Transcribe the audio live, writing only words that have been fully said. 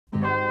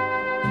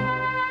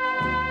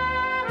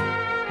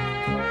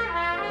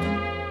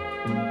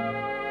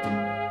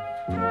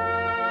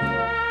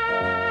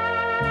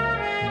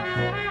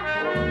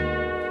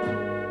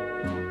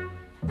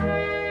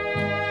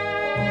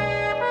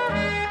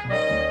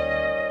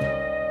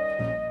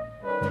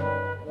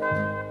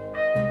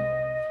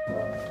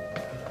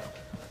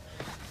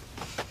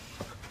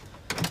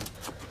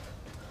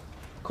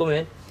Come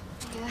in.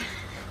 Yeah.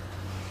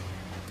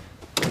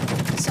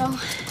 So,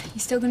 you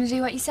still going to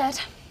do what you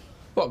said?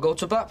 What, go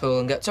to Blackpool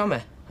and get Tommy?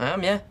 I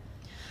am, yeah.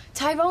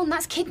 Tyrone,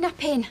 that's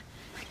kidnapping.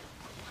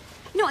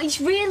 No, it's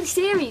really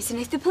serious, and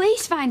if the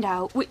police find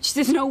out, which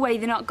there's no way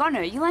they're not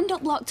gonna, you'll end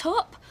up locked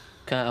up.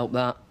 Can't help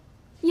that.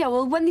 Yeah,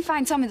 well, when they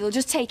find Tommy, they'll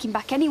just take him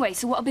back anyway,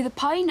 so what'll be the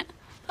point?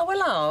 Oh,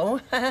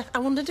 hello. I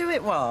want to do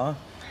it, what?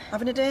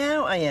 Having a day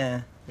out, are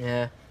you?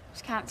 Yeah.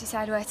 Just can't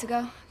decide where to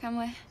go, can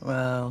we?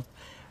 Well,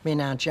 me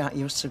and our Jack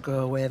used to go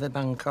away the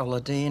bank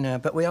holiday, you know,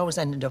 but we always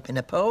ended up in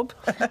a pub.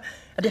 A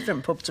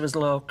different pub to us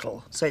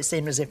local, so it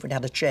seemed as if we'd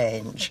had a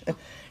change. Can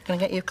I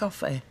get you a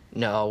coffee?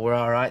 No, we're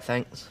all right,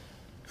 thanks.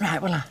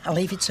 Right, well, I'll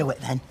leave you to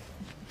it then.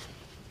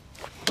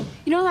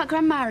 You know that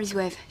grandma he's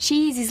with?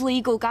 She's his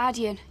legal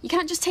guardian. You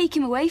can't just take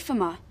him away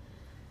from her.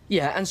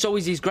 Yeah, and so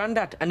is his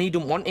granddad, and he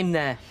don't want him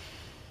there.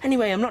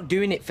 Anyway, I'm not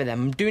doing it for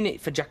them. I'm doing it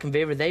for Jack and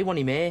Vera. They want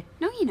him here.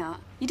 No, you're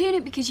not. You're doing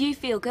it because you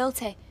feel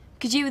guilty.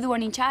 Because you were the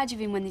one in charge of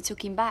him when they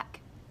took him back.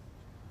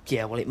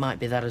 Yeah, well, it might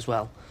be that as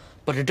well.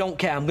 But I don't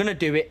care. I'm going to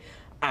do it.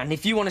 And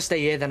if you want to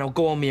stay here, then I'll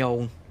go on my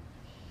own.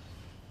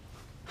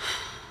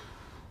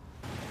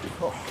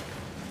 Oh.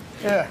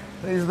 Yeah,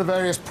 these are the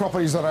various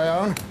properties that I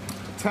own.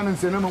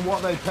 Tenants in them and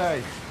what they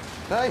pay.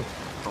 Hey,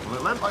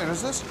 Compliment lamp,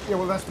 is this? yeah,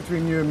 well, that's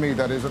between you and me,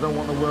 that is. I don't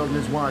want the world and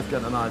his wife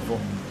getting an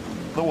eyeful.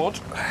 The what?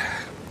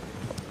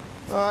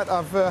 All right,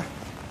 I've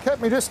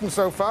kept my distance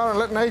so far and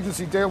let an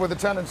agency deal with the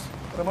tenants.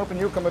 But I'm hoping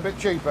you'll come a bit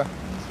cheaper.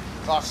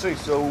 I see,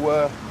 so,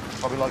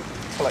 I'll be like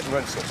collecting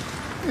rent slips.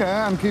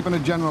 Yeah, I'm keeping a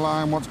general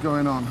eye on what's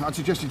going on. I'd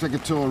suggest you take a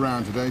tour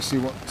around today, see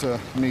what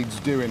needs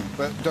doing.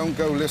 But don't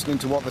go listening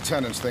to what the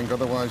tenants think,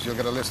 otherwise you'll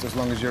get a list as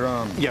long as your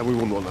arm. Yeah, we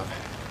wouldn't want that.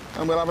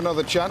 And we'll have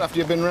another chat after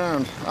you've been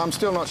round. I'm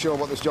still not sure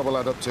what this job will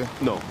add up to.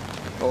 No.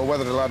 Or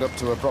whether it'll add up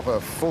to a proper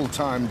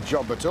full-time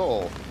job at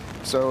all.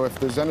 So if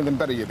there's anything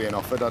better you're being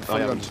offered, I'd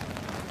fully... All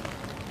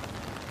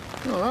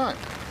right.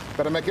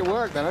 Better make it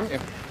work then, haven't you?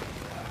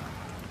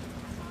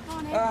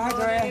 Morning. Hi,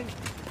 Graham.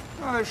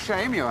 Oh, it's a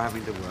shame you're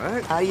having to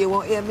work. Oh, you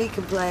won't hear me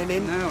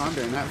complaining? No, I'm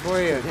doing that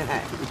for you.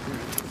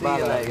 See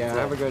you later.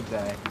 Have a good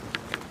day.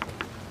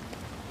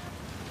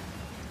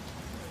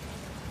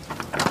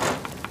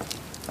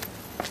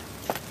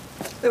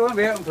 They won't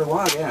be open for a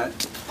while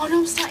yet. Oh, no,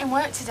 I'm starting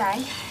work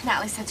today.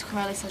 Natalie said to come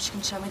early so she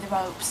can show me the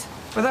ropes.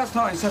 But that's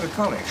not instead of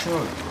college,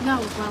 surely. No,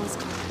 as well as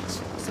college.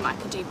 Something I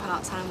can do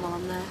part-time while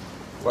I'm there.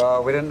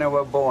 Well, we didn't know we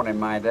were born in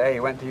my day.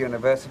 You went to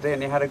university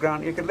and you had a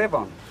grant you could live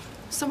on.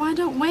 So why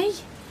don't we?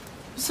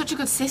 It's such a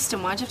good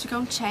system. Why'd you have to go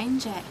and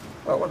change it?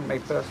 Well, it wasn't me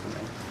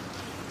personally.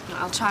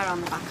 I'll try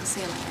around the back. I'll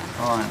see you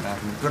later. All right,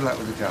 Nathan. Good luck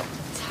with the job.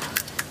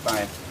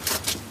 Bye.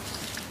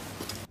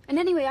 And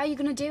anyway, how are you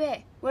going to do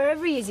it?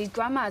 Wherever he is, his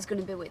grandma's going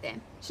to be with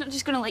him. She's not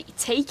just going to let you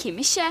take him,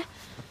 is she?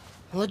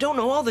 Well, I don't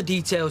know all the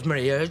details,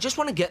 Maria. I just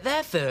want to get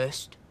there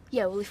first.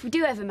 Yeah, well, if we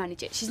do ever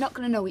manage it, she's not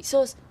going to know it's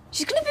us.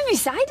 She's going to be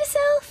beside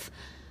herself.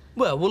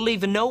 Well, we'll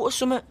leave a note or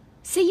something.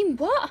 Saying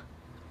what?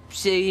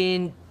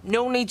 Saying,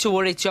 no need to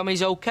worry,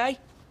 Tommy's OK,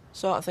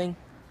 sort of thing.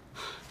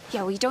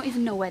 Yeah, well, you don't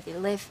even know where they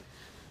live.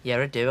 Yeah,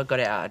 I do. I got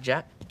it out of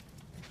Jack.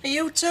 Are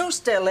you two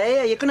still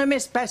here? You're going to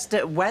miss best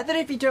at weather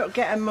if you don't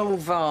get a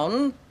move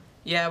on.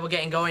 Yeah, we're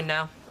getting going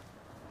now.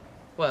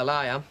 Well,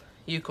 I am.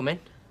 You come in.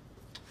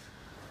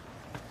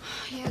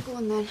 Yeah, go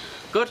on then.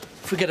 Good.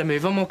 If we get a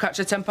move on, we'll catch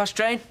a 10-past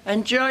train.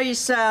 Enjoy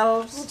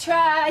yourselves. We'll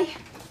try.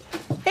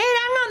 Hey, hang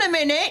on a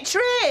minute,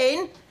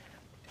 train.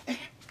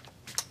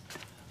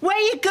 Where are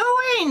you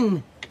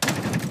going?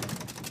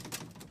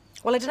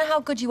 Well, I don't know how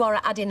good you are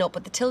at adding up,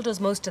 but the till does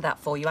most of that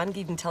for you and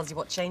even tells you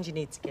what change you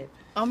need to give.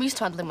 I'm used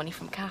to handling money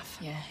from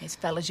CAF. Yeah, it's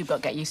fellas you've got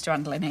to get used to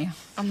handling here.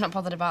 I'm not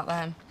bothered about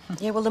them.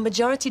 Yeah, well, the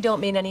majority don't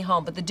mean any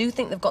harm, but they do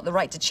think they've got the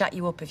right to chat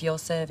you up if you're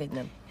serving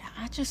them. Yeah,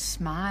 I just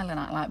smile and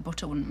act like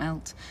butter wouldn't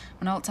melt.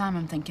 When all the time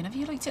I'm thinking, have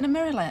you looked in a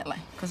mirror lately?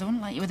 Because I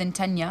wouldn't let you within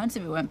 10 yards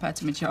if it weren't part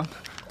of my job.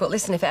 But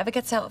listen, if it ever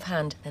gets out of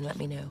hand, then let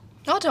me know.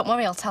 Oh, don't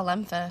worry, I'll tell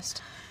them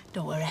first.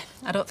 Don't worry,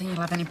 I don't think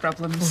you'll have any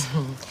problems.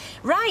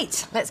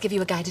 Right, let's give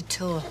you a guided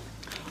tour.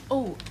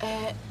 Oh,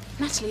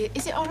 Natalie,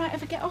 is it all right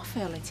if I get off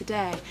early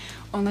today?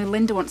 Only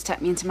Linda wants to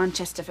take me into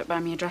Manchester for buy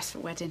me a dress for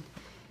wedding.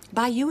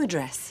 Buy you a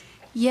dress?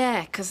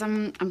 Yeah, because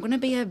I'm going to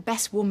be her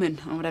best woman,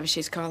 or whatever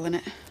she's calling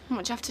it.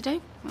 What do you have to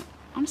do? Well,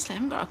 honestly, I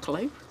haven't got a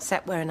clue.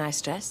 Except wear a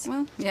nice dress.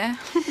 Well, yeah.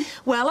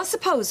 Well, I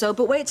suppose so,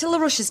 but wait till the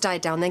rush has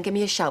died down, then give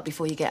me a shout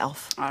before you get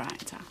off. All right,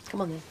 Ta. Come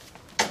on, then.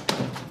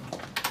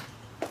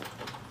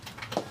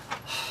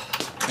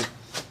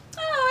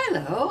 Oh,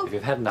 hello. If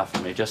you've had enough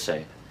of me, just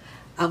say it.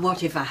 And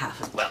what if I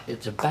haven't? Well,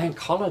 it's a bank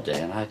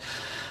holiday, and I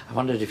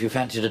wondered if you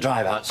fancied a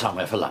drive out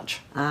somewhere for lunch.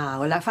 Ah,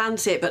 well, I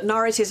fancy it, but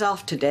Norris is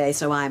off today,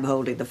 so I'm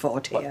holding the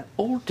fort here. What,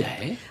 all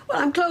day?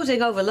 Well, I'm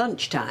closing over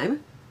lunchtime.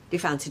 Do you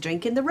fancy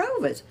drinking the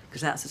Rovers?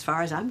 Because that's as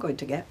far as I'm going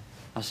to get.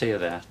 I'll see you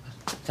there.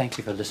 Thank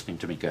you for listening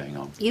to me going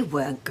on. You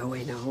weren't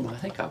going on. Well, I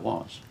think I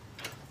was.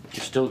 But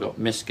you've still got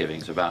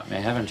misgivings about me,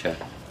 haven't you?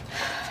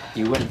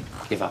 You won't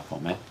give up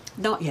on me.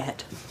 Not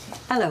yet.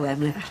 Hello,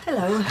 Emily.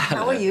 Hello.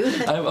 How are you?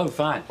 Oh,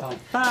 fine, fine.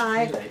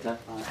 Bye. See you later.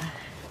 Bye.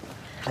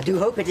 I do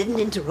hope it didn't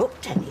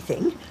interrupt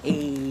anything.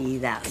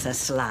 That's a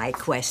sly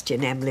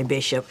question, Emily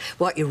Bishop.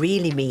 What you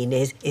really mean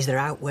is they're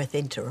out worth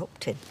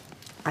interrupting?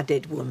 I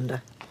did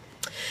wonder.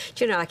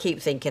 Do you know, I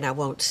keep thinking I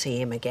won't see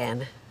him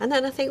again. And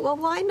then I think, well,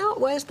 why not?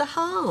 Where's the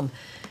harm?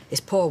 His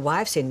poor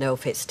wife's in no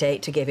fit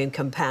state to give him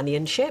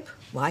companionship.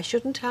 Why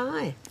shouldn't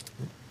I?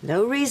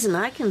 No reason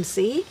I can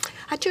see.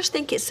 I just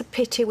think it's a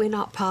pity we're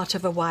not part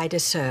of a wider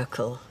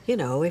circle. You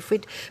know, if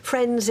we'd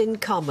friends in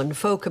common,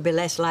 folk would be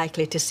less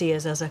likely to see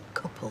us as a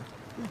couple.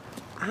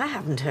 I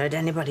haven't heard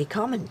anybody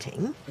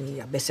commenting.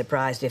 Yeah, I'd be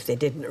surprised if they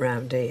didn't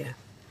round here.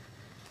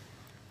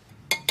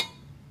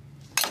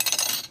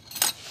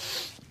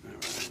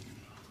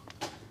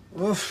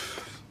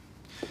 Oof.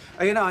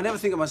 You know, I never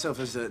think of myself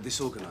as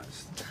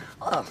disorganised.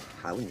 Oh,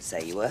 I wouldn't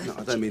say you were. No,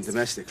 I don't mean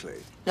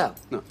domestically. No.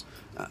 No.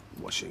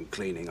 Washing,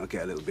 cleaning, I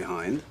get a little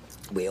behind.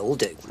 We all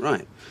do.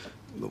 Right.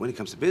 But when it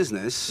comes to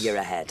business... You're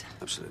ahead.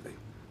 Absolutely.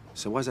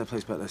 So why is that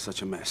place back there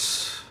such a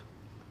mess?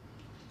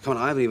 Come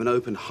on, I haven't even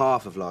opened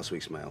half of last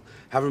week's mail.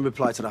 Haven't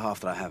replied to the half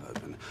that I have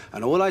opened.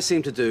 And all I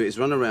seem to do is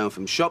run around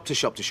from shop to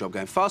shop to shop,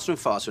 going faster and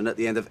faster, and at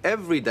the end of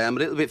every day, I'm a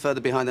little bit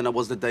further behind than I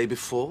was the day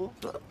before.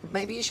 Well,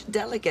 maybe you should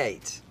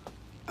delegate.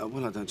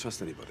 Well, I don't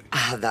trust anybody.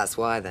 That's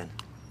why, then.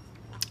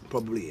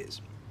 Probably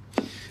is.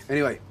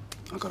 Anyway,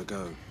 I've got to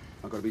go.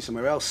 I've got to be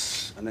somewhere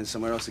else, and then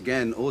somewhere else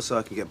again. Also,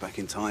 I can get back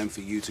in time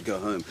for you to go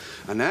home.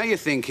 And now you're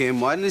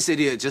thinking, why didn't this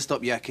idiot just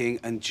stop yakking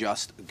and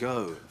just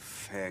go?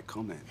 Fair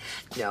comment.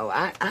 No,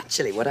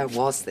 actually, what I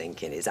was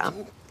thinking is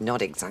I'm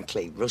not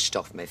exactly rushed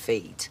off my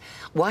feet.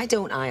 Why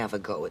don't I have a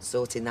go at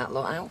sorting that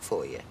lot out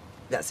for you?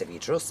 That's if you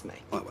trust me.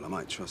 Right, well, I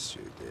might trust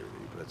you, dearie,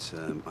 but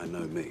I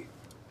know me.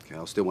 Okay,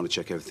 I'll still want to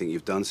check everything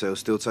you've done, so it'll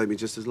still take me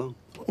just as long.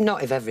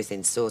 Not if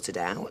everything's sorted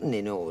out and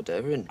in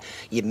order and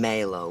your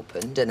mail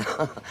opened and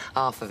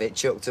half of it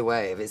chucked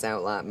away if it's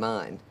out like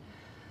mine.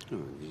 Oh,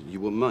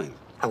 you wouldn't mind?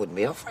 I wouldn't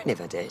be offering if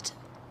I did.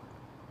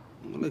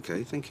 Well,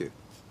 OK, thank you.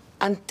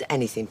 And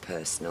anything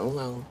personal,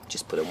 I'll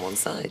just put on one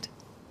side.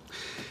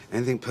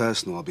 Anything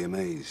personal, I'll be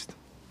amazed.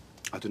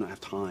 I do not have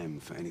time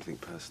for anything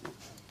personal.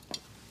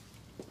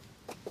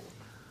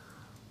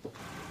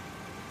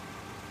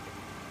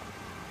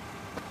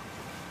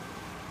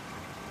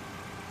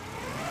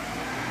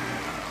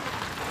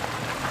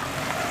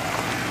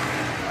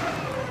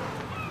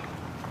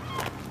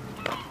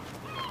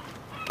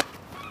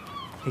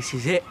 This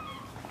is it.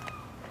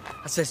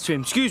 I says to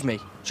him, excuse me,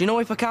 do you know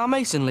if a car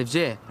mason lives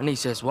here? And he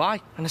says, why?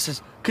 And I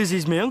says, 'cause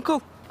he's my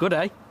uncle. Good,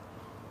 eh?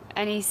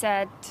 And he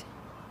said...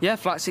 Yeah,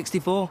 flat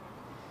 64.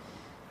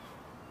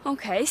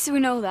 OK, so we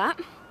know that.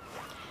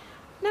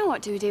 Now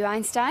what do we do,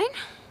 Einstein?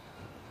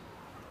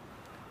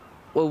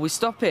 Well, we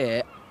stop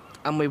here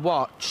and we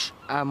watch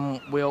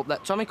and we hope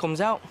that Tommy comes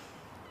out.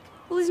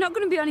 Well, he's not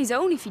going to be on his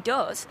own if he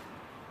does.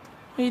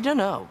 Well, you don't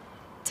know.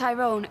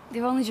 Tyrone,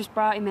 they've only just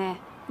brought him here.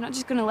 They're not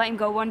just going to let him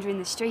go wandering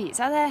the streets,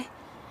 are they?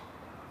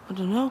 I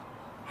don't know.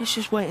 Let's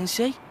just wait and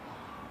see.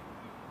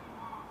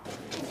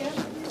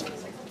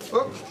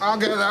 Oh, I'll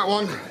get that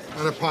one.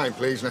 And a pint,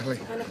 please, Natalie.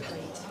 And a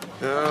plate.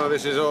 Oh,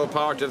 this is all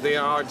part of the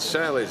hard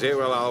sell, is it?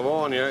 Well, I'll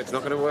warn you, it's not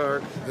going to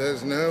work.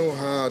 There's no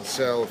hard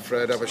sell,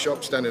 Fred. Have a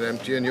shop standing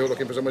empty and you're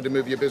looking for somewhere to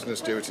move your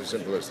business to. It's as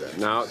simple as that.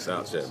 No, it's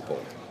not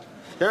simple.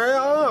 Yeah,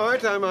 all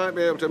right, I might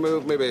be able to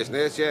move my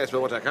business, yes, but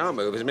what I can't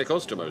move is my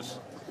customers.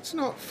 It's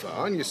not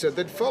far, and you said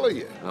they'd follow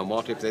you. And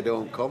what if they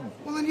don't come?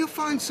 Well, then you'll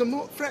find some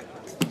more.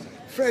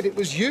 Fred, it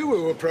was you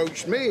who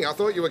approached me. I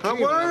thought you were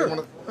keen.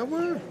 I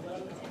were.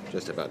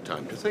 Just about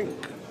time to think.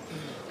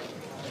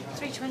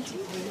 320.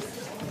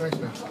 Thanks,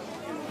 now.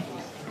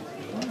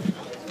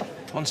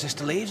 One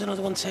sister leaves,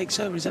 another one takes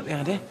over. Is that the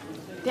idea?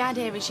 The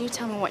idea is you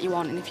tell me what you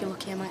want, and if you're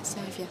lucky, I might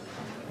serve you.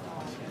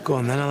 Go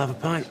on, then. I'll have a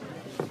pint.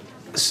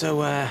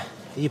 So, are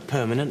you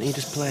permanent? Are you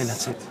just playing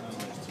at it?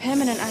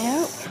 Permanent, I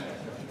hope.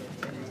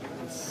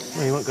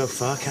 Well, you won't go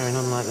far carrying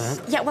on like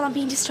that. Yeah, well, I'm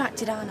being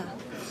distracted, aren't I?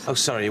 Oh,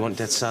 sorry, you want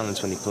dead silence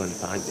when you're pulling the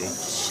pint, do you?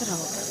 Shut up.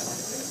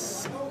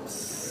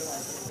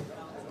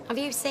 Have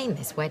you seen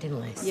this wedding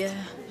list? Yeah.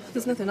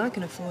 There's nothing I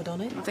can afford on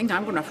it. I think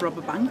I'm going to have to rob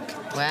a bank.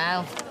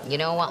 Well, you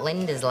know what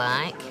Linda's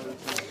like.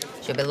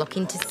 She'll be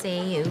looking to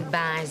see who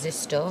buys the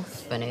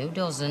stuff and who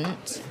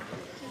doesn't.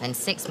 Then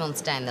 6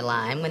 months down the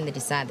line, when they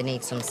decide they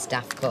need some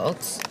staff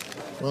cuts,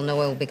 we'll know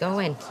where we'll be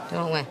going,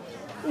 don't we?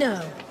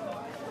 No.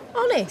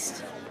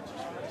 Honest?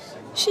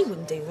 She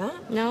wouldn't do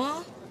that.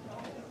 No?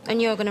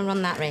 And you're going to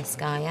run that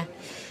risk, are you?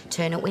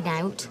 Turn up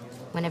without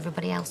when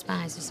everybody else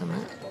buys or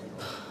something?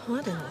 I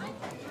don't know.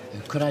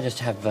 Could I just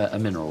have a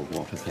mineral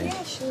water, please?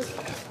 Yeah, sure.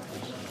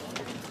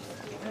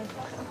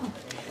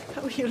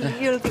 Oh,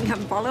 you'll think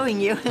I'm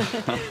following you.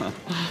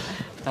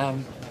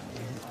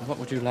 What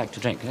would you like to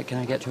drink? Can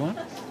I get you one?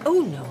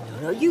 Oh,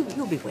 no.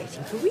 You'll be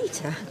waiting for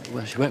Rita.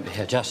 Well, she won't be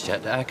here just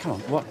yet. Come on,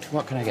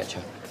 what can I get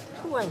you?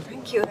 Oh, well,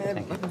 thank you.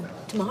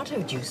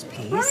 Tomato juice,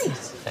 please. Right.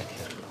 Thank you.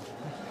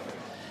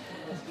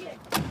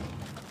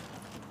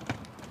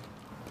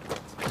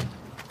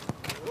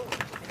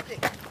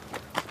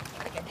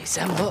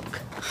 Sam, look.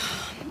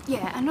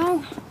 Yeah, I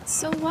know.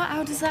 So what?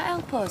 How does that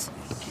help us?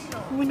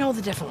 We know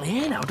they're definitely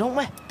here now, don't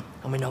we?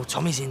 And we know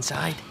Tommy's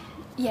inside.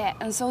 Yeah,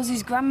 and so's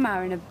his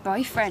grandma and her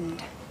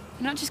boyfriend.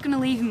 You're not just going to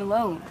leave him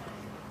alone.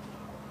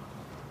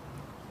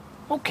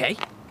 OK,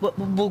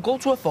 we'll go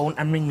to her phone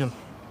and ring them.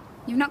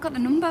 You've not got the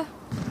number.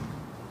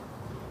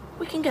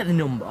 We can get the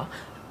number,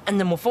 and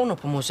then we'll phone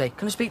up and we'll say,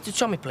 can I speak to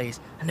Tommy, please?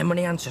 And then when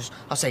he answers,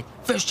 I'll say,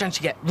 first chance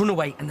you get, run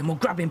away, and then we'll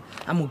grab him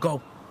and we'll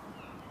go.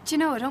 Do you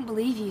know, I don't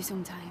believe you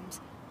sometimes.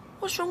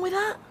 What's wrong with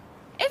that?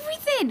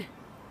 Everything.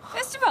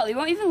 First of all, he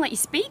won't even let you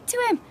speak to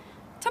him.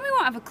 Tommy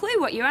won't have a clue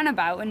what you're on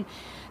about, and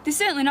they're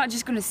certainly not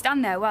just going to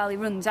stand there while he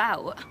runs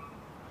out.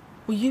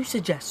 Will you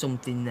suggest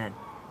something, then?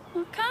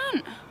 I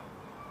can't.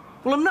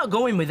 Well, I'm not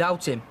going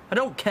without him. I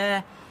don't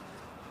care.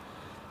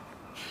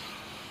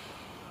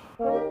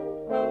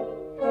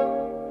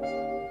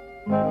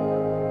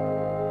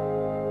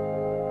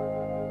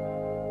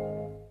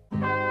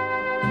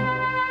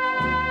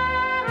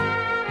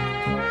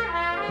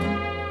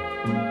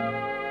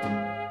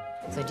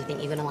 So do you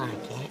think you're gonna like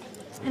it?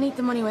 I need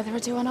the money whether I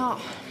do or not.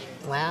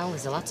 Well,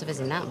 there's a lot of us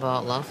in that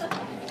boat, love.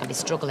 I'd be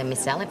struggling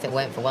myself if it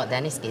weren't for what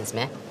Dennis gives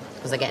me,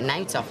 because I get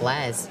out off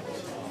Les.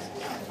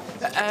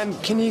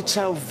 Can you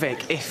tell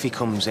Vic, if he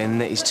comes in,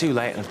 that he's too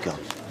late and I've gone?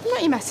 I'm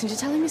not your messenger,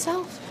 tell him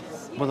yourself.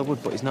 Well, I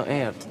would, but he's not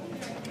here.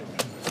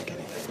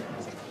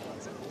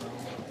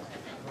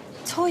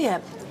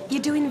 Toya,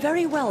 you're doing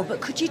very well, but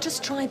could you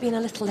just try being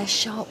a little less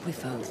sharp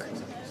with folk?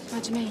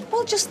 What do you mean?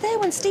 Well, just there,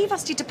 when Steve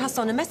asked you to pass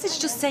on a message,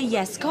 just say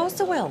yes, of course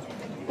I will.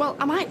 Well,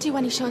 I might do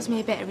when he shows me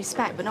a bit of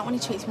respect, but not when he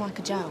treats me like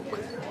a joke.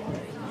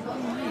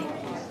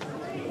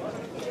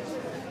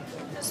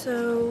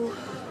 So,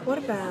 what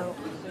about...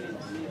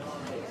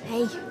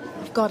 Hey,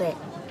 I've got it.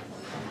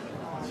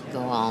 Go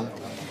on.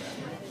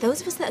 Those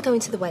of us that are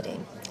going to the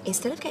wedding,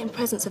 instead of getting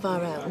presents of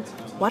our own,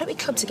 why don't we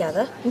club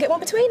together and get one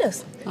between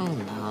us? Oh,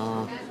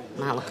 no.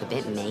 Might look a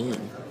bit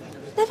mean.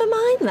 Never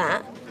mind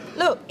that.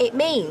 Look, it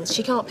means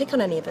she can't pick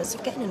on any of us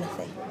for getting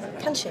anything,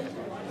 can she?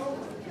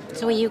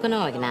 So are you going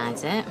to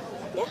organise it?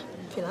 Yeah,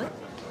 if you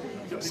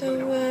like.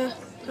 So,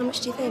 how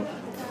much do you think?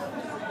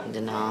 I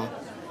don't know.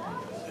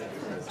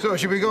 So,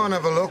 should we go and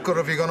have a look, or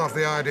have you gone off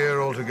the idea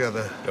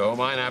altogether? Don't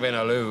mind having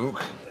a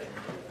look.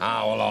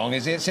 How long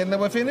is it since they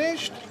were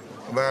finished?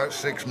 About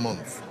 6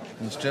 months.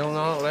 And still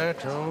not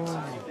let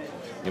on.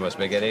 You must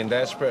be getting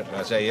desperate.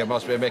 I say you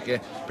must be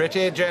making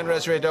pretty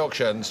generous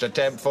reductions to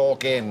tempt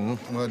folk in.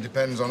 Well, it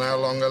depends on how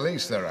long a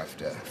lease they're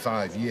after.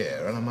 5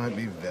 year, and I might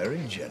be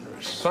very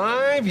generous.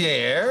 5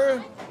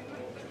 year?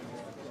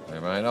 They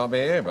might not be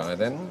here by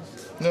then.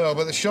 No,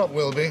 but the shop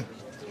will be.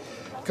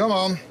 Come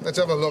on, let's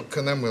have a look,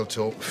 and then we'll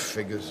talk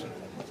figures.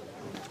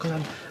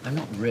 Because I'm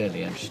not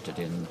really interested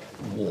in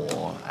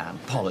war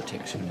and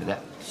politics, you know,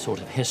 that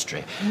sort of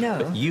history. No.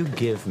 But you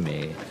give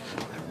me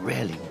a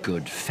really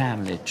good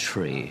family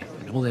tree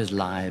and all those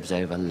lives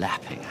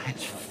overlapping.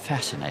 It's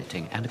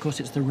fascinating. And, of course,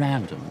 it's the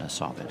randomness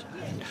of it.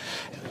 I mean,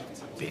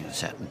 being in a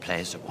certain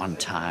place at one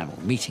time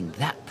or meeting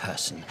that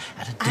person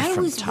at a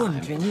different time. I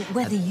was wondering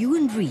whether you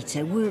and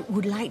Rita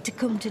would like to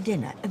come to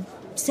dinner,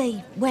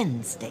 say,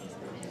 Wednesday.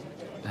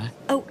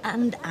 Oh,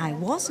 and I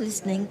was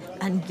listening,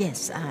 and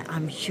yes,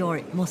 I'm sure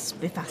it must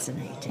be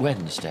fascinating.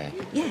 Wednesday?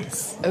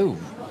 Yes. Oh,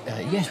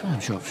 yes, well, I'm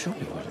sure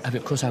we would.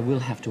 Of course, I will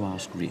have to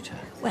ask Rita.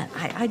 Well,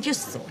 I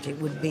just thought it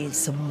would be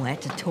somewhere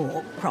to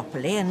talk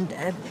properly, and,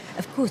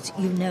 of course,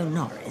 you know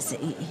Norris.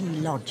 He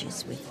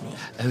lodges with me.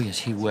 Oh, yes,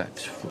 he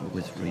works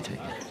with Rita.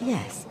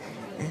 Yes.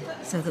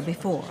 So there'll be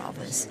 4 of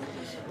us.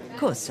 Of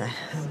course, I'm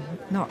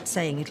not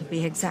saying it'll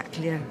be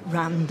exactly a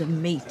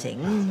random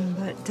meeting,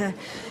 but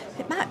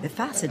it might be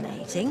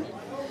fascinating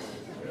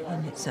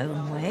in its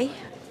own way.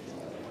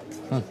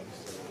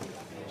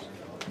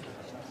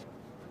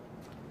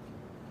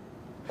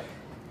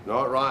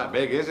 Not right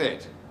big, is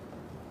it?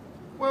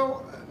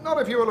 Well,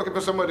 not if you were looking for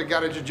somewhere to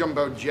garage a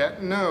jumbo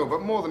jet, no,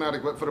 but more than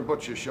adequate for a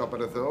butcher's shop,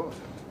 I'd have thought.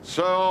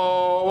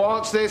 So,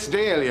 what's this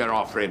deal you're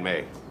offering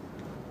me?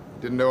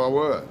 Didn't know I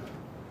were.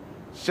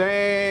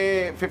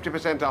 Say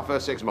 50% off for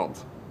 6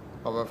 months.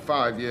 Of a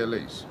 5-year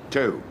lease?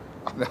 2.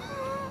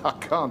 I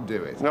can't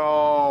do it.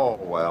 Oh,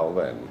 well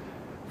then.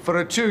 For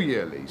a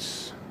 2-year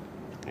lease?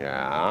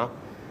 Yeah?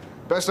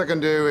 Best I can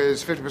do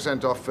is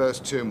 50% off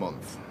first 2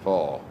 months.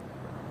 4.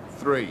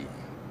 3.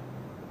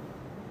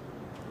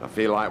 I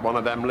feel like one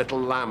of them little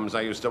lambs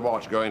I used to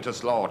watch going to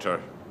slaughter.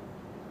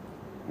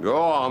 Go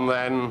on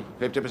then.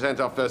 50%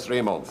 off first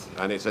 3 months,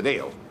 and it's a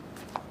deal.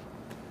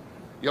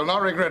 You'll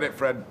not regret it,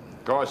 Fred.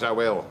 Of course I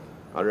will.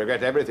 I'll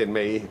regret everything,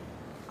 me.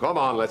 Come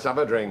on, let's have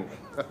a drink.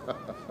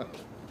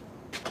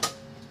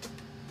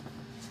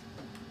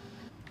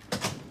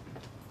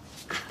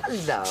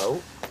 Hello.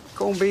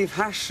 Corned beef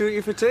hash suit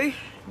you for tea?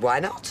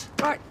 Why not?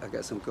 Right, I'll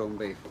get some corned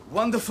beef.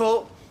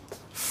 Wonderful.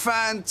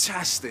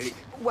 Fantastic.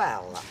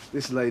 Well...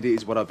 This lady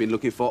is what I've been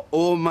looking for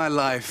all my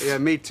life. Yeah,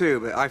 me too,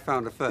 but I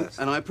found her first.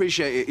 And I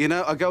appreciate it. You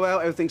know, I go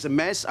out, everything's a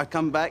mess. I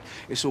come back,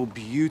 it's all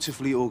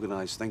beautifully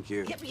organised. Thank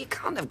you. Yeah, but you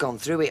can't have gone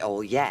through it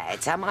all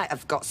yet. I might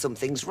have got some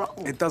things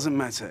wrong. It doesn't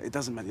matter. It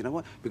doesn't matter. You know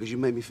what? Because you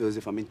made me feel as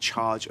if I'm in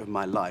charge of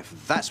my life.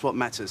 That's what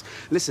matters.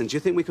 Listen, do you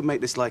think we could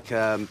make this like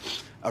a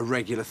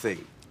regular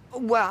thing?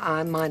 Well,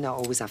 I might not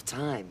always have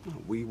time.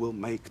 We will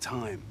make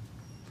time.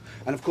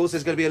 And of course,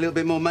 there's going to be a little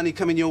bit more money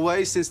coming your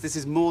way since this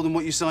is more than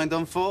what you signed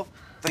on for.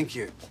 Thank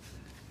you.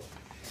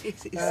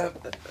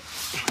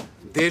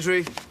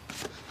 Deirdre,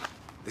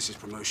 this is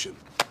promotion.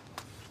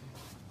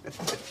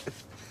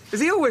 Is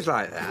he always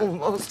like that? Well,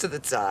 most of the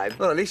time.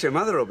 Well, at least your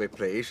mother will be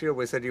pleased. She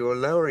always said you were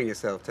lowering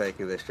yourself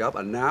taking this job,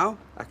 and now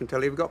I can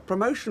tell you've got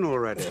promotion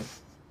already.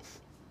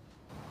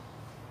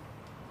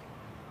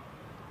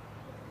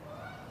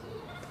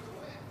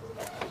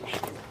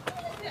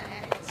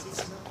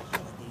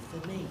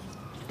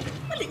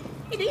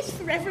 It is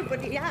for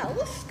everybody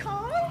else,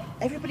 Carl.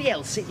 Everybody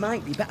else, it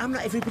might be, but I'm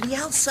not everybody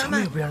else, am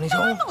I? He'll be on his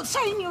No, own. I'm not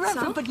saying you're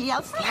everybody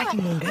else. Like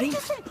him one day. You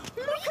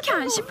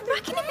can't. She'll be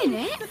back in a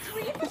minute.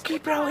 We'll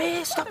keep her out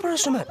here, stop her or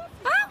something.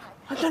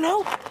 I don't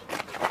know.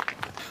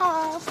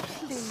 Oh,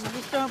 please,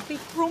 don't be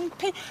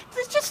grumpy.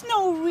 There's just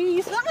no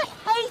reason. I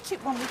hate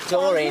it when we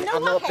quarrel. Doreen, You know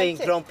I'm I not hate being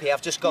it. grumpy.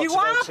 I've just got you to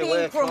go are to being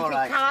work, grumpy, all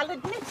right? Carl.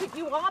 Admit it.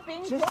 You are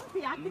being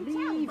grumpy. I can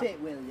tell. Leave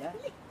it, will you?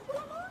 I'm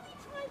only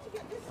trying to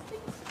get this thing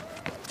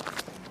straight.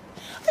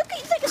 Look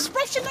at the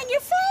expression on your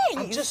face.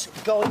 I'm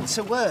just going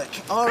to work,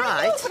 all I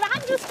right? know, but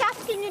I'm just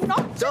asking you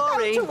not to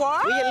Doreen, go to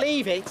work. will you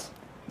leave it?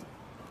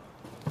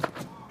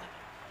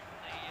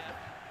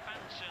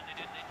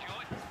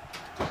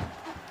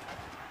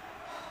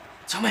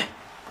 Tommy.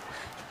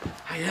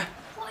 Hiya.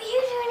 What are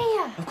you doing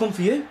here? I've come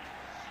for you.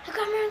 The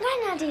grandma and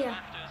granddad here.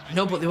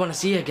 No, but they want to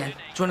see you again. Do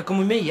you want to come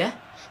with me, yeah?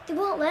 They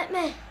won't let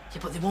me. Yeah,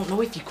 but they won't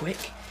know if you're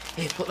quick.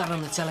 Here, put that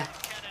on the telly.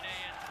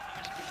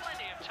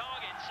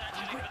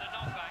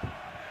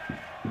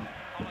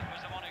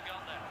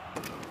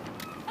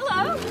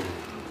 Hello.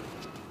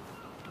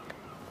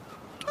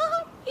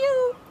 Oh,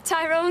 you.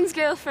 Tyrone's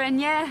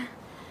girlfriend, yeah.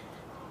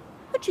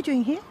 What you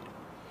doing here?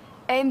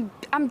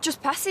 I'm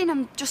just passing.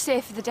 I'm just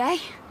here for the day.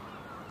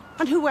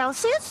 And who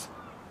else is?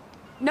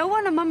 No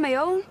one. I'm on my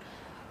own.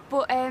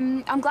 But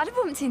I'm glad I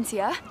bumped into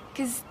you,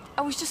 because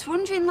I was just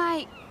wondering,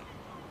 like,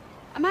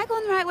 am I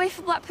going the right way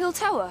for Blackpool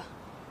Tower?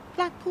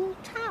 Blackpool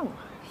Tower?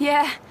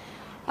 Yeah.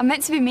 I'm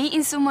meant to be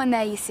meeting someone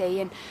there, you see,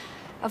 and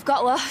I've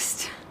got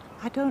lost.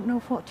 I don't know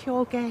what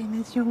your game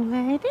is, young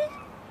lady.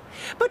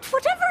 But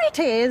whatever it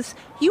is,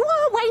 you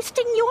are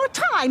wasting your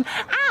time,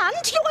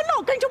 and you are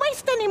not going to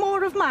waste any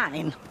more of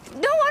mine.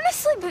 No,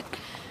 honestly, but...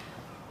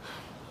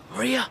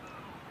 Maria,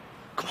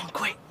 come on,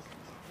 quick.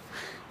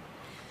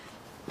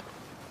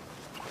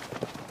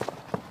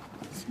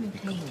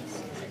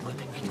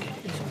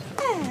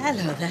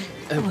 Hello there.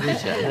 Oh,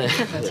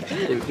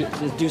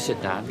 Rita. Do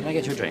sit down. Can I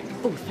get you a drink?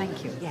 Oh,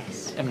 thank you,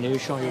 yes. Emily, are you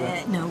sure you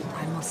are? No,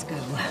 I must go.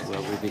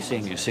 Well, we'll be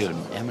seeing you soon.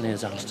 Emily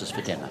has asked us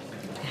for dinner.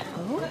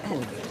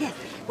 Oh, yeah.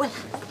 Well,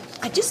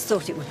 I just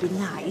thought it would be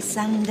nice,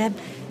 and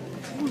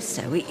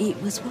also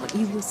it was what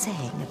you were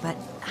saying about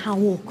how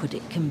awkward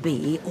it can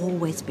be,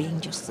 always being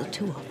just the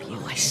two of you.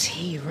 Oh, I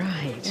see,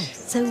 right.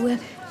 Yes. So,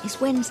 is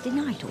Wednesday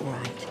night all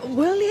right?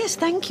 Well, yes,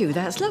 thank you.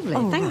 That's lovely.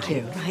 Oh, thank right,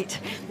 you. Right.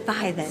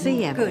 Bye, then.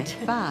 See you, Emily. Good.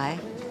 Bye.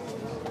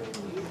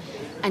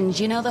 And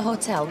you know the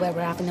hotel where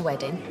we're having the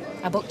wedding?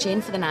 I booked you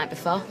in for the night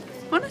before.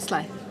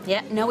 Honestly?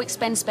 Yeah, no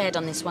expense spared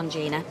on this one,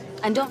 Gina.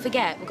 And don't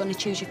forget, we're going to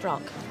choose your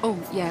frock. Oh,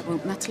 yeah, well,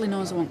 Natalie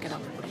knows I won't get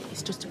up.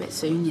 It's just a bit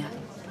soon yet.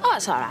 Oh,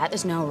 it's all right.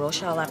 There's no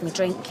rush. I'll have my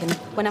drink. And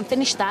when I'm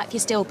finished that, if you're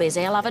still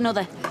busy, I'll have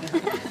another.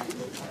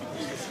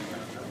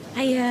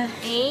 Hey,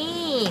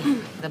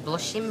 the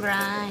blushing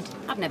bride.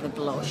 I've never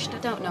blushed. I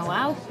don't know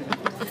how.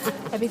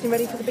 Everything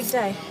ready for the big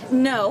day?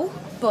 No,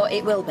 but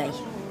it will be.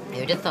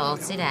 Who'd have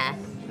thought it, eh?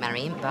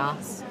 Marrying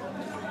boss.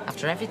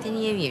 After everything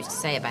you used to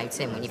say about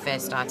him when you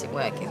first started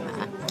working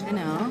there. I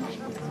know.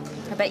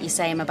 I bet you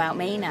say him about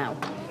me now.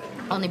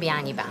 Only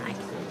behind your back.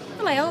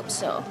 Well, I hope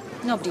so.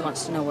 Nobody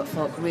wants to know what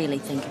folk really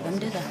think of him,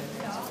 do they?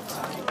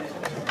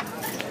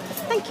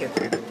 Thank you.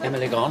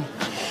 Emily gone?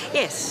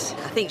 Yes,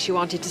 I think she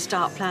wanted to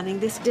start planning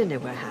this dinner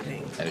we're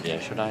having. Oh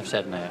dear, should I have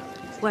said no?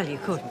 Well, you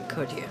couldn't,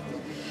 could you?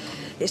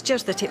 It's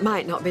just that it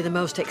might not be the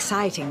most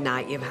exciting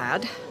night you've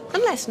had.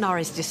 Unless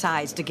Norris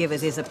decides to give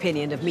us his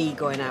opinion of me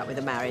going out with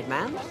a married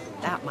man.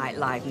 That might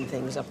liven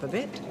things up a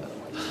bit.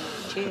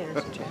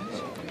 Cheers.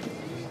 Cheers.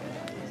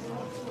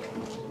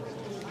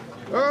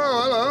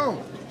 Oh,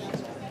 hello.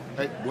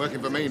 Hey,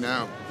 working for me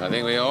now. I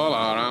think we all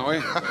are, aren't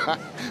we?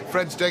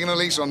 Fred's taking a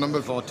lease on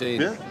number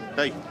 14. Yeah?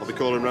 Hey, I'll be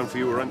calling round for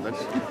you around then.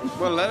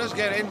 Well, let us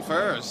get in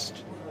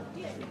first.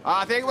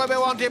 I think we'll be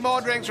wanting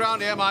more drinks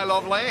round here, my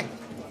lovely.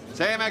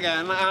 Same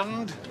again,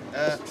 and...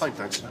 Fine,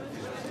 thanks.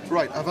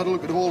 Right, I've had a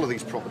look at all of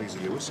these properties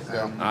of yours.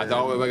 I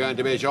thought we were going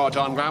to be short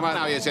on grammar.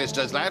 Now your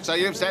sister's left, so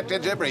you've stepped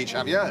into breach,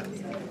 have you? I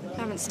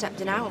haven't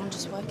stepped in out, I'm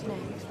just working out.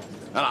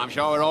 Well, I'm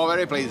sure we're all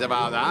very pleased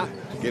about that.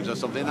 Gives us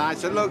something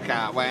nice to look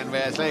at when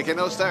we're slaking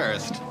us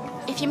thirst.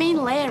 If you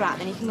mean layer at,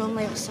 then you can go and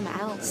layer with something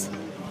else.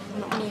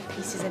 Not many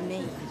pieces of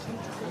me.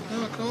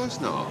 No, of course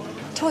not.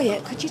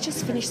 Toya, could you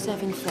just finish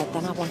serving Fred,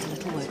 then I want a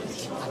little word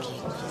with you.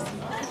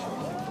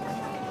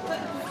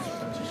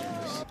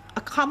 I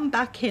come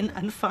back in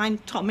and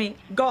find Tommy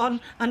gone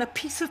and a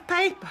piece of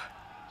paper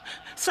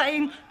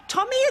saying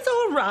Tommy is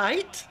all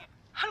right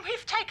and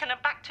we've taken him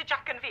back to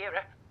Jack and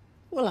Vera.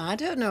 Well, I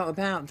don't know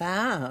about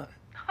that.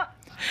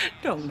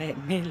 Don't make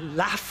me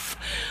laugh.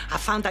 I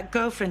found that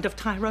girlfriend of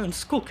Tyrone's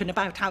skulking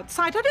about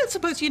outside. I don't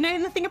suppose you know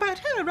anything about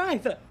her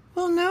either.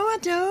 Well, no, I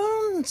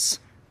don't.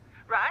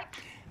 Right.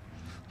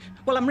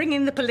 Well, I'm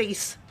ringing the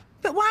police.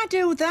 But why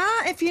do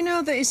that if you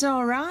know that it's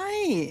all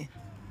right?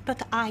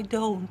 But I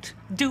don't,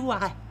 do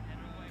I?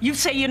 You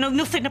say you know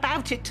nothing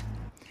about it.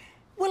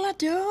 Well, I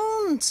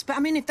don't. But, I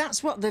mean, if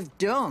that's what they've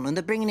done and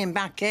they're bringing him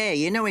back here,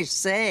 you know he's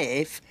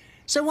safe.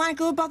 So why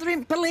go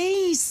bothering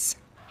police?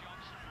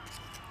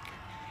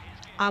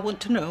 I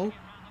want to know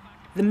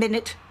the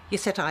minute you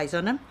set eyes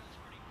on him.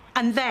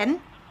 And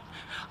then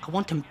I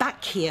want him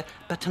back here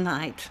by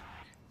tonight.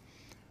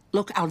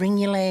 Look, I'll ring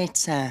you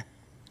later.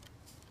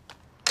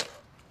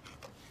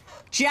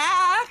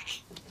 Jack!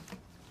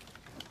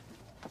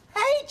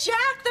 Hey,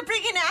 Jack, they're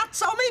bringing our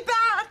Tommy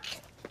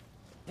back.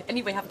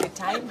 Anyway, have a good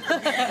time.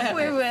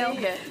 We will.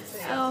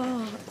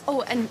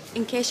 Oh, and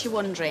in case you're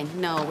wondering,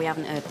 no, we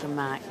haven't heard from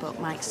Mike, but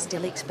Mike's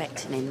still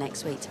expecting him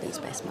next week to be his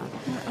best man.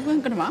 I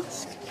wasn't going to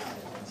ask.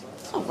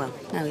 Oh, well,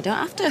 now we don't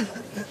have to.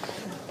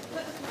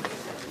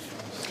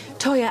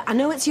 Toya, I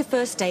know it's your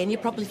first day and you're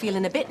probably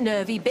feeling a bit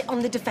nervy, a bit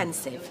on the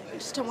defensive. I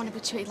just don't want to be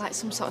treated like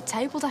some sort of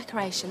table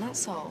decoration,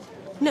 that's all.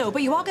 No,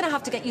 but you are going to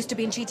have to get used to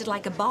being treated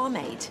like a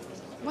barmaid.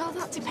 Well,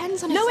 that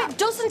depends on... No, it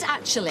doesn't,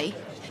 actually.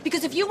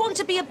 Because if you want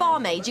to be a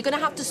barmaid, you're going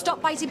to have to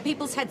stop biting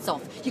people's heads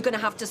off. You're going to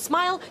have to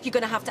smile, you're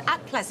going to have to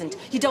act pleasant.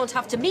 You don't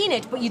have to mean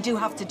it, but you do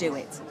have to do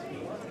it.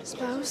 I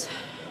suppose.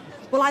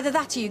 Well, either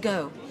that or you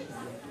go.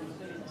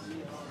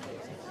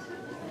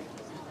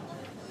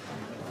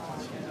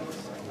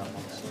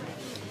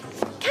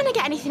 Can I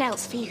get anything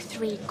else for you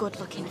three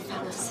good-looking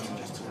fellas?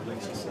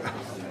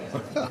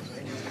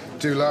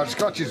 2 large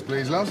scotches,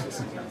 please, love.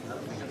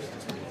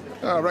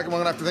 Oh, I reckon we're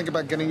going to have to think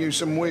about getting you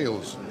some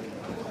wheels.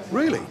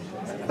 Really?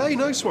 Hey,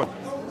 nice one.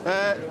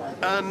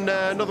 And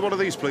another one of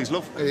these, please,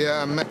 love.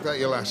 Yeah, make that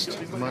your last.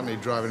 I might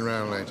need driving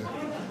around later.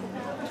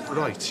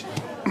 Right.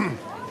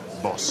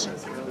 Boss.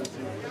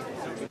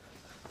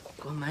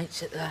 Go on, mate,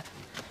 sit there.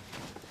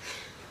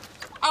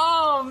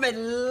 Oh, my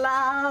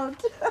lad.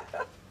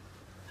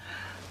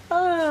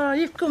 Oh,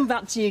 you've come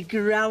back to your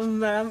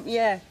grandma, haven't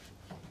you?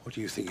 What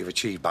do you think you've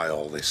achieved by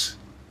all this?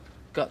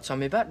 Got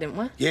Tommy back, didn't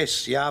we?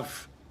 Yes, you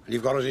have. And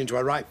you've got us into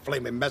a right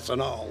flaming mess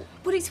and all.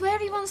 But it's where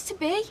he wants to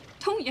be,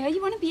 don't you?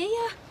 You want to be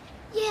here.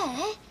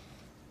 Yeah.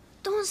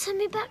 Don't send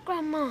me back,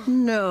 Grandma.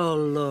 No,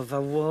 love, I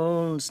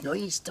won't. No,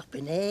 you're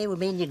stopping here with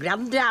me and your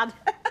granddad.